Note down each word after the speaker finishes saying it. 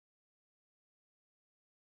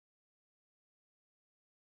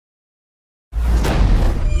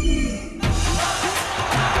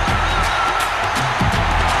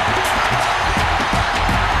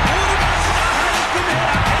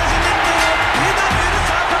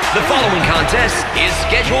The following contest is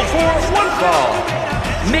scheduled for one fall.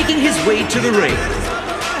 Making his way to the ring,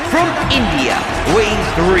 from India, weighing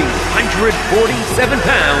 347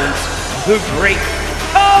 pounds, the Great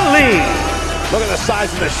Khali. Look at the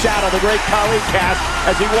size of the shadow the Great Khali casts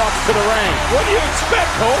as he walks to the ring. What do you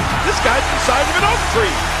expect, Cole? This guy's the size of an oak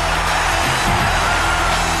tree.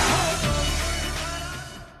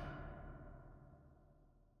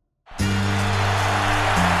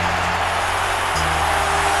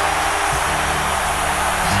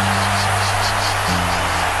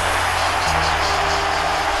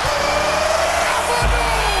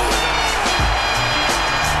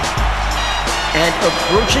 And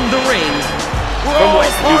approaching the ring from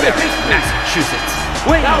West Newbury, Massachusetts,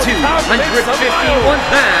 weighing 251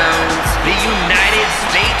 pounds, the United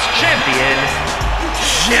States Champion,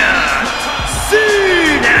 John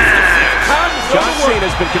Cena. John Cena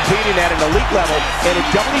has been competing at an elite level and in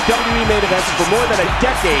WWE main events for more than a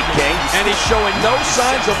decade, King. And he's showing no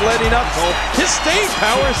signs of letting up, Cole. His staying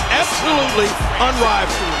power is absolutely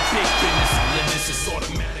unrivaled.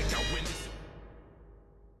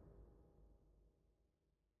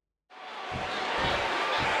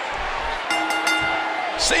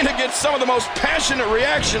 Cena gets some of the most passionate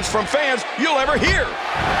reactions from fans you'll ever hear.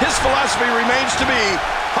 His philosophy remains to be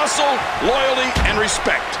hustle, loyalty, and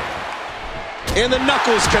respect. And the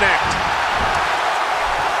knuckles connect.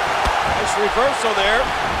 Nice reversal there.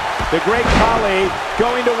 The Great Khali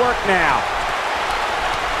going to work now.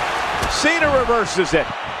 Cena reverses it.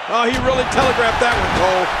 Oh, he really telegraphed that one,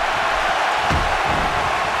 Cole.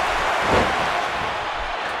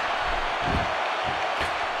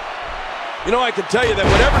 You know, I can tell you that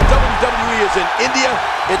whenever WWE is in India,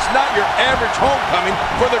 it's not your average homecoming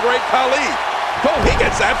for the Great Khali. Cole, he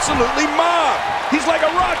gets absolutely mobbed. He's like a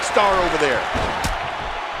rock star over there.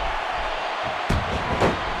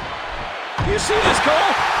 Do you see this,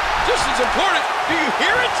 Cole? Just as important, do you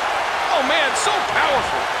hear it? Oh, man, so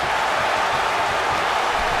powerful.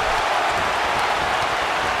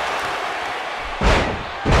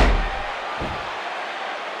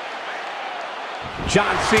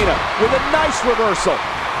 John Cena with a nice reversal.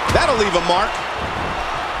 That'll leave a mark.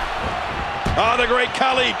 Oh, the Great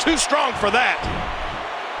Khali, too strong for that.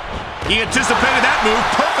 He anticipated that move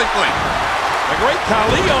perfectly. The Great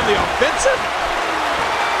Khali on the offensive.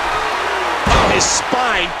 Oh, his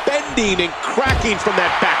spine bending and cracking from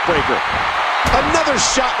that backbreaker. Another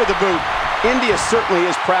shot with the boot. India certainly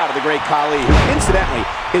is proud of the Great Khali, who incidentally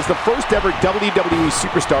is the first ever WWE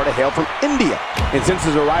superstar to hail from India. And since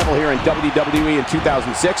his arrival here in WWE in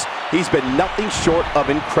 2006, he's been nothing short of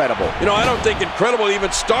incredible. You know, I don't think incredible even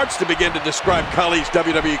starts to begin to describe Khali's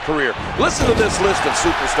WWE career. Listen to this list of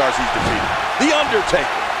superstars he's defeated. The Undertaker,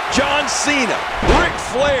 John Cena, Ric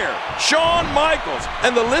Flair, Shawn Michaels,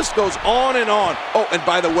 and the list goes on and on. Oh, and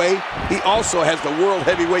by the way, he also has the World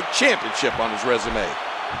Heavyweight Championship on his resume.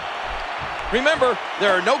 Remember,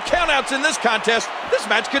 there are no countouts in this contest. This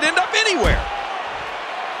match could end up anywhere.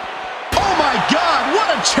 Oh my God,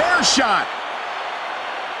 what a chair shot!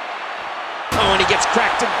 Oh, and he gets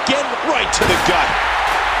cracked again right to the gut.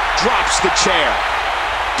 Drops the chair.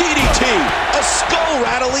 DDT, a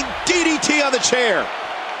skull-rattling DDT on the chair.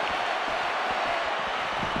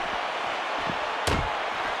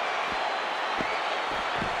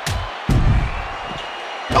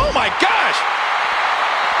 Oh my gosh!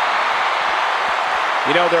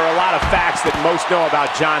 You know, there are a lot of facts that most know about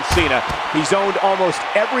John Cena. He's owned almost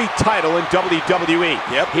every title in WWE.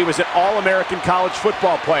 Yep. He was an All-American college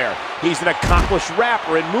football player. He's an accomplished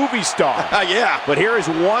rapper and movie star. Yeah. But here is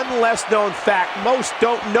one less-known fact most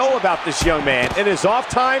don't know about this young man. In his off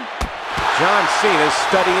time, John Cena is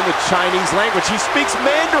studying the Chinese language. He speaks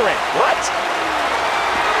Mandarin. What?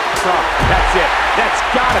 Oh, that's it. That's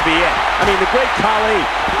gotta be it. I mean, the Great Khali,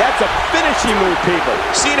 that's a finishing move, people.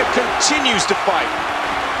 Cena continues to fight.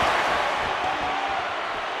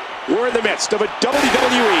 We're in the midst of a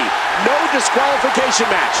WWE no disqualification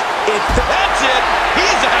match. That's it.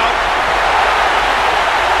 He's out.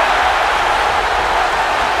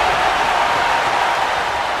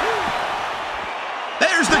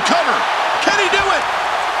 There's the cover. Can he do it?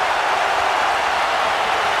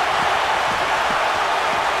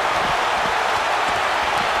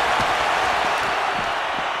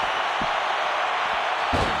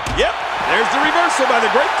 Yep, there's the reversal by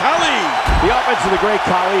the Great Khali. The offense of the Great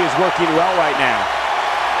Khali is working well right now.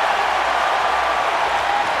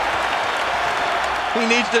 He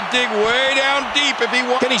needs to dig way down deep if he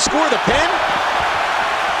wants. Can he score the pin?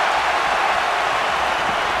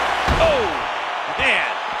 Oh, man.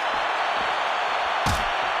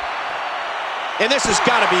 And this has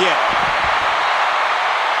got to be it.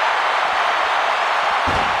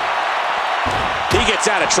 He gets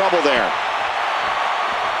out of trouble there.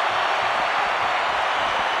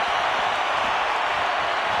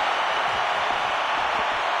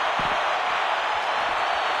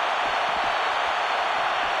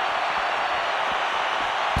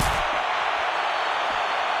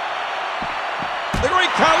 The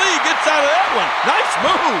great Khali gets out of that one. Nice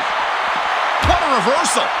move. What a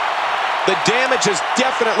reversal. The damage has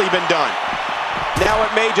definitely been done. Now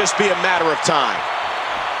it may just be a matter of time.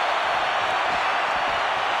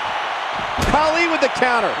 Khali with the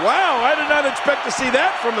counter. Wow, I did not expect to see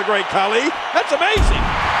that from the great Khali. That's amazing.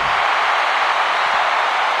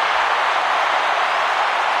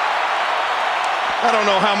 I don't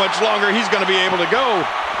know how much longer he's going to be able to go.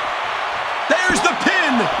 There's the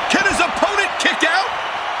pin. Can his opponent kick out?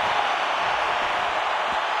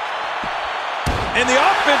 And the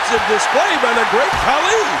offensive display by the great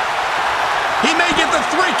Khali. He may get the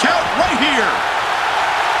 3 count right here.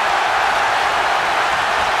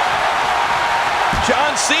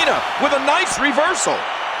 John Cena with a nice reversal.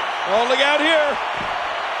 Oh, look out here.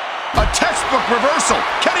 A textbook reversal.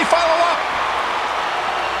 Can he follow up?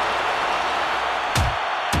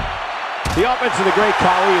 The offense of the great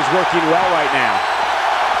Khali is working well right now.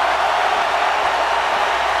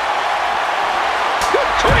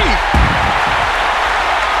 Good grief.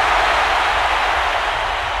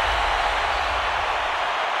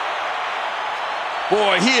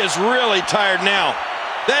 Boy, he is really tired now.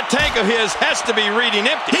 That tank of his has to be reading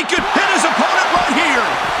empty. He could pin his opponent right here.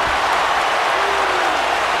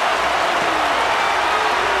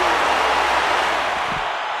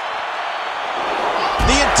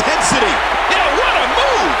 The intensity. Yeah, what a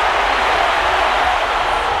move.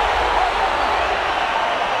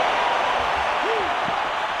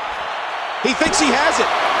 He thinks he has it.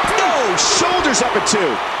 No, shoulders up at 2.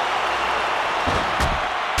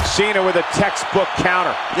 Cena with a textbook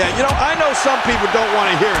counter. Yeah, you know, I know some people don't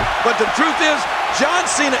want to hear it, but the truth is, John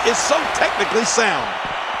Cena is so technically sound.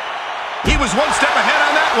 He was 1 step ahead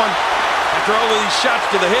on that one. After all of these shots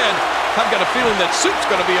to the head, I've got a feeling that Soup's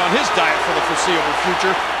going to be on his diet for the foreseeable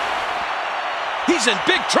future. He's in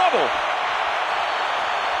big trouble.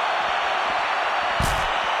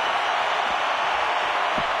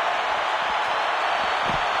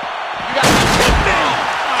 You got the pin down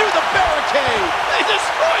through the barricade. They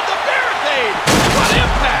destroyed the barricade. What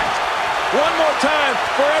impact! One more time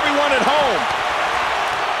for everyone at home.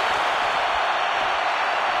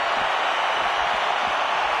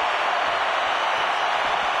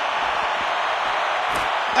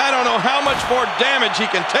 I don't know how much more damage he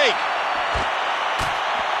can take.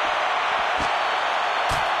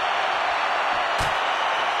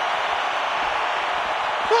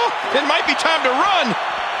 Oh, it might be time to run.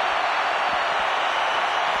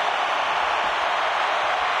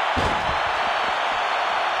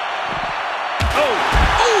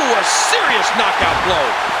 Oh, a serious knockout blow.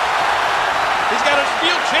 He's got a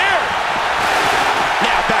steel chair.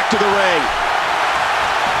 Now back to the ring.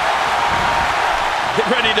 Get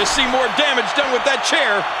ready to see more damage done with that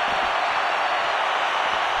chair.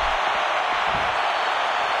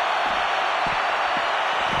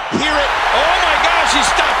 Hear it. Oh my gosh, he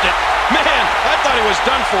stopped it. Man, I thought he was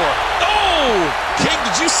done for. Oh! King,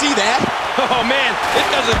 did you see that? Oh man, it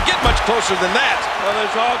doesn't get much closer than that. Well,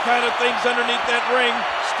 there's all kind of things underneath that ring.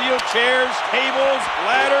 Steel chairs, tables,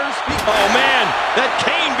 ladders. Oh man, that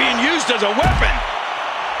cane being used as a weapon.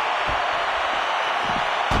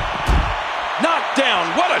 Knocked down,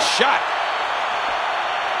 what a shot.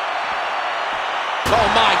 Oh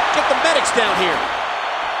my, get the medics down here.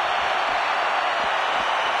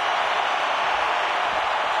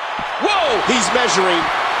 Whoa! He's measuring.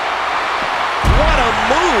 What a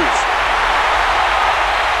move.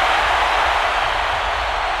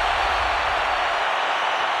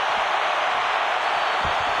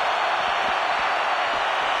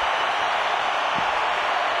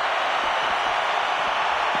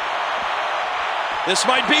 This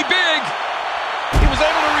might be big. He was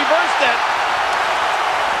able to reverse that.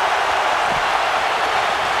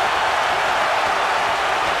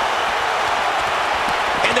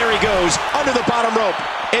 And there he goes, under the bottom rope.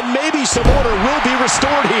 And maybe some order will be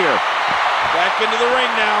restored here. Back into the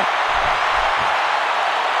ring now.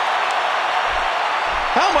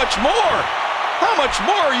 How much more? How much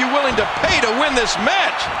more are you willing to pay to win this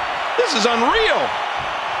match? This is unreal.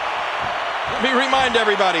 Let me remind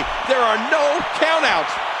everybody, there are no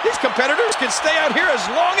countouts. These competitors can stay out here as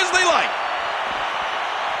long as they like.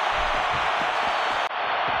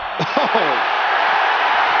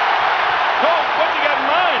 Oh, what's he got in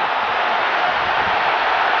mind?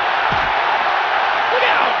 Look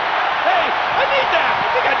out! Hey, I need that! I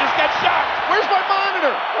think I just got shocked. Where's my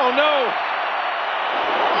monitor? Oh, no.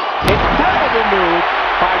 clever move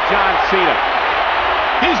by John Cena.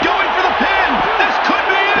 He's going for the pin. This could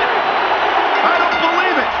be it. I don't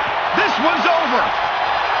believe it. This one's over.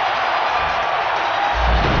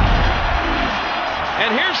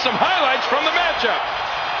 And here's some highlights from the matchup.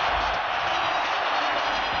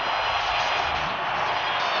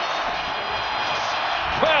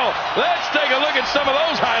 Well, let's take a look at some of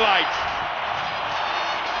those highlights.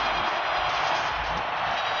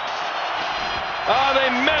 They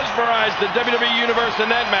mesmerized the WWE Universe in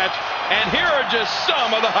that match, and here are just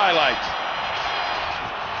some of the highlights.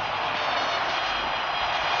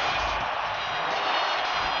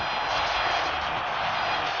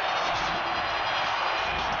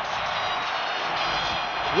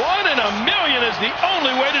 One in a million is the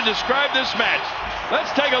only way to describe this match. Let's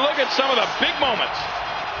take a look at some of the big moments.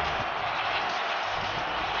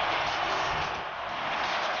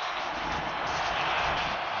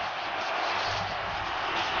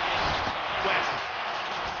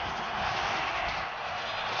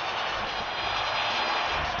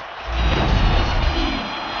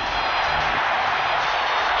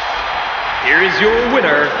 Here is your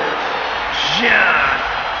winner, John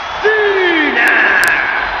Cena!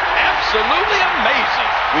 Absolutely amazing.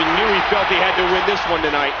 We knew he felt he had to win this one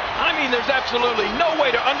tonight. I mean, there's absolutely no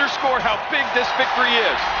way to underscore how big this victory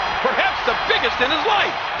is. Perhaps the biggest in his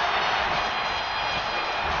life.